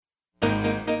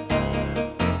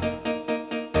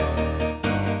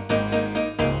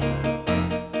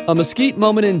A Mesquite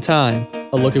moment in time,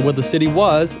 a look at what the city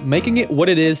was, making it what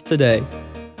it is today.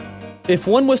 If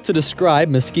one was to describe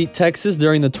Mesquite, Texas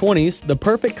during the 20s, the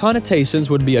perfect connotations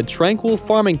would be a tranquil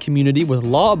farming community with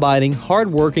law-abiding,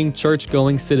 hard-working,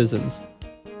 church-going citizens.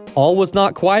 All was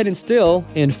not quiet and still.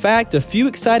 In fact, a few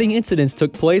exciting incidents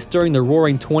took place during the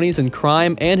Roaring '20s in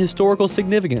crime and historical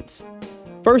significance.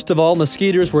 First of all,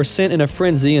 Mesquiters were sent in a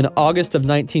frenzy in August of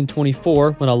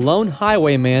 1924 when a lone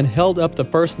highwayman held up the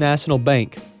First National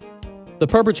Bank. The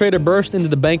perpetrator burst into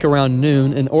the bank around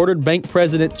noon and ordered Bank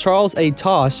President Charles A.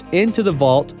 Tosh into the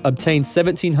vault, obtained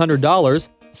 $1,700,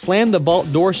 slammed the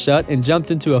vault door shut, and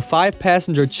jumped into a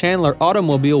 5-passenger Chandler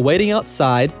automobile waiting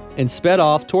outside and sped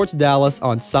off towards Dallas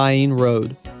on Cyene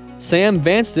Road. Sam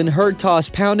Vanston heard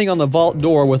Tosh pounding on the vault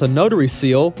door with a notary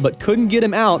seal, but couldn't get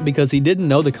him out because he didn't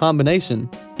know the combination.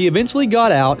 He eventually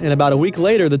got out, and about a week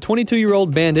later, the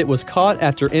 22-year-old bandit was caught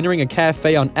after entering a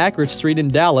cafe on Ackridge Street in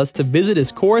Dallas to visit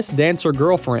his chorus dancer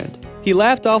girlfriend. He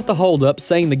laughed off the holdup,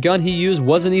 saying the gun he used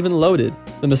wasn't even loaded.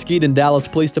 The Mesquite and Dallas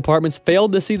police departments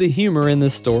failed to see the humor in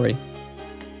this story.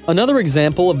 Another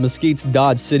example of Mesquite's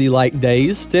Dodge City-like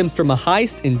days stems from a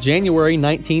heist in January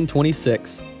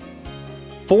 1926.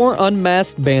 4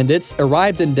 unmasked bandits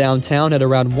arrived in downtown at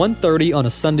around 1:30 on a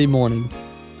Sunday morning.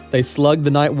 They slugged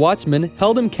the night watchman,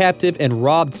 held him captive, and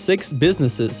robbed 6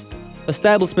 businesses.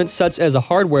 Establishments such as a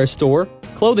hardware store,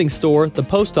 clothing store, the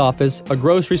post office, a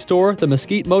grocery store, the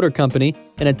Mesquite Motor Company,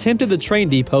 and attempted the train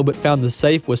depot but found the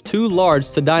safe was too large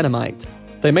to dynamite.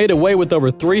 They made away with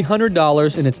over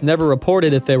 $300, and it's never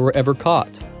reported if they were ever caught.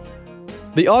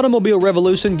 The automobile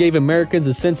revolution gave Americans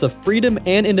a sense of freedom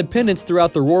and independence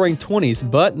throughout the Roaring '20s,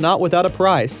 but not without a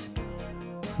price.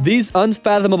 These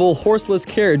unfathomable horseless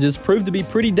carriages proved to be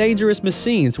pretty dangerous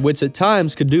machines, which at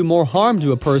times could do more harm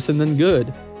to a person than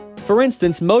good. For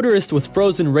instance, motorists with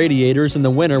frozen radiators in the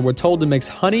winter were told to mix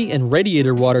honey and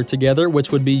radiator water together,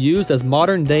 which would be used as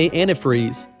modern-day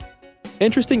antifreeze.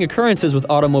 Interesting occurrences with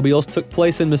automobiles took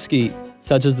place in Mesquite,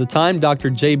 such as the time Dr.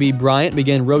 J.B. Bryant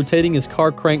began rotating his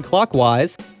car crank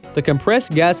clockwise. The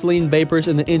compressed gasoline vapors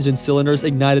in the engine cylinders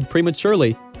ignited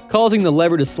prematurely, causing the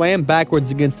lever to slam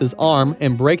backwards against his arm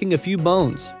and breaking a few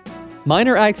bones.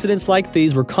 Minor accidents like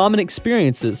these were common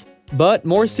experiences, but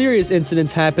more serious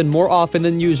incidents happened more often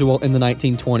than usual in the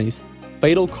 1920s.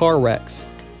 Fatal car wrecks.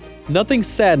 Nothing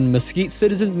saddened Mesquite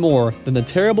citizens more than the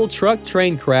terrible truck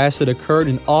train crash that occurred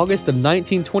in August of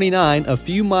 1929 a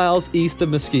few miles east of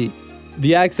Mesquite.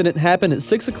 The accident happened at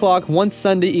 6 o'clock one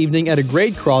Sunday evening at a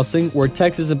grade crossing where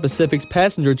Texas and Pacific's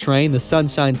passenger train, the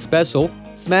Sunshine Special,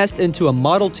 smashed into a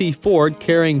Model T Ford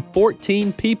carrying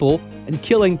 14 people and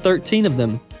killing 13 of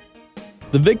them.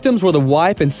 The victims were the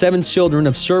wife and 7 children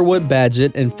of Sherwood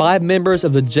Badgett and 5 members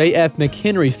of the J.F.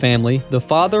 McHenry family, the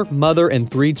father, mother, and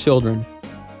 3 children.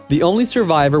 The only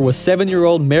survivor was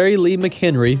 7-year-old Mary Lee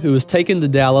McHenry, who was taken to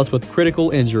Dallas with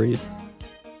critical injuries.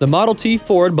 The Model T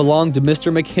Ford belonged to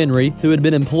Mr. McHenry, who had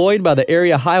been employed by the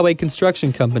area highway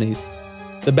construction companies.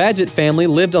 The Badgett family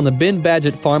lived on the Ben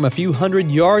Badgett farm a few hundred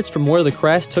yards from where the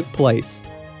crash took place.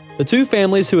 The 2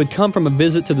 families who had come from a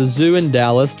visit to the zoo in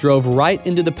Dallas drove right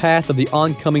into the path of the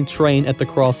oncoming train at the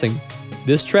crossing.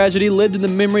 This tragedy lived in the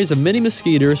memories of many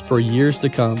Mesquiters for years to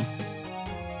come.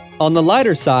 On the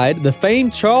lighter side, the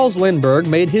famed Charles Lindbergh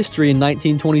made history in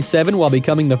 1927 while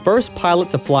becoming the first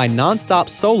pilot to fly nonstop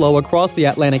solo across the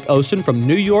Atlantic Ocean from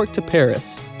New York to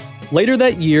Paris. Later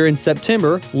that year, in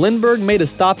September, Lindbergh made a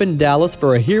stop in Dallas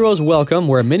for a hero's welcome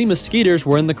where many Mesquiters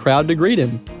were in the crowd to greet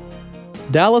him.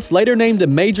 Dallas later named a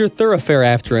major thoroughfare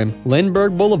after him,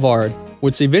 Lindbergh Boulevard,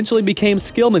 which eventually became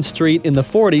Skillman Street in the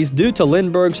 40s due to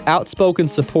Lindbergh's outspoken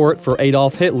support for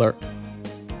Adolf Hitler.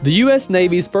 The U.S.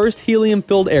 Navy's first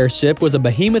helium-filled airship was a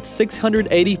behemoth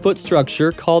 680-foot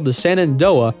structure called the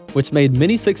Shenandoah, which made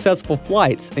many successful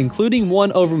flights, including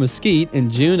one over Mesquite in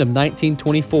June of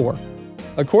 1924.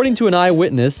 According to an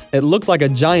eyewitness, it looked like a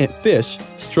giant fish,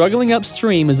 struggling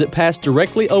upstream as it passed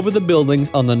directly over the buildings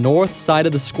on the north side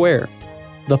of the square.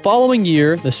 The following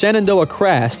year, the Shenandoah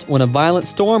crashed when a violent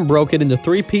storm broke it into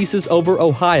 3 pieces over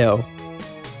Ohio.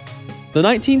 The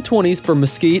 1920s for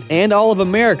Mesquite and all of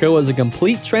America was a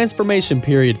complete transformation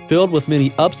period filled with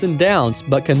many ups and downs,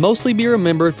 but can mostly be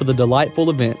remembered for the delightful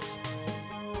events.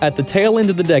 At the tail end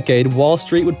of the decade, Wall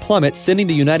Street would plummet, sending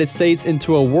the United States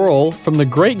into a whirl from the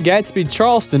Great Gatsby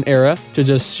Charleston era to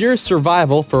just sheer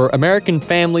survival for American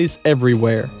families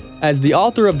everywhere. As the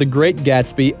author of The Great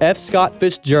Gatsby, F. Scott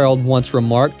Fitzgerald, once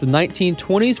remarked, the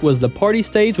 1920s was the party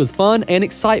stage with fun and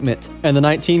excitement, and the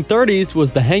 1930s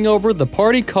was the hangover the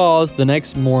party caused the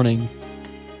next morning.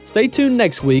 Stay tuned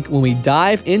next week when we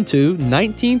dive into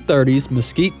 1930s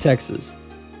Mesquite, Texas.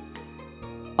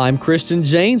 I'm Christian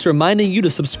James, reminding you to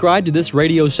subscribe to this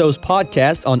radio show's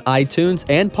podcast on iTunes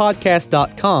and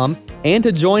podcast.com, and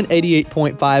to join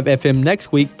 88.5 FM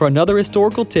next week for another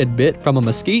historical tidbit from a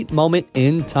Mesquite moment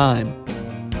in time.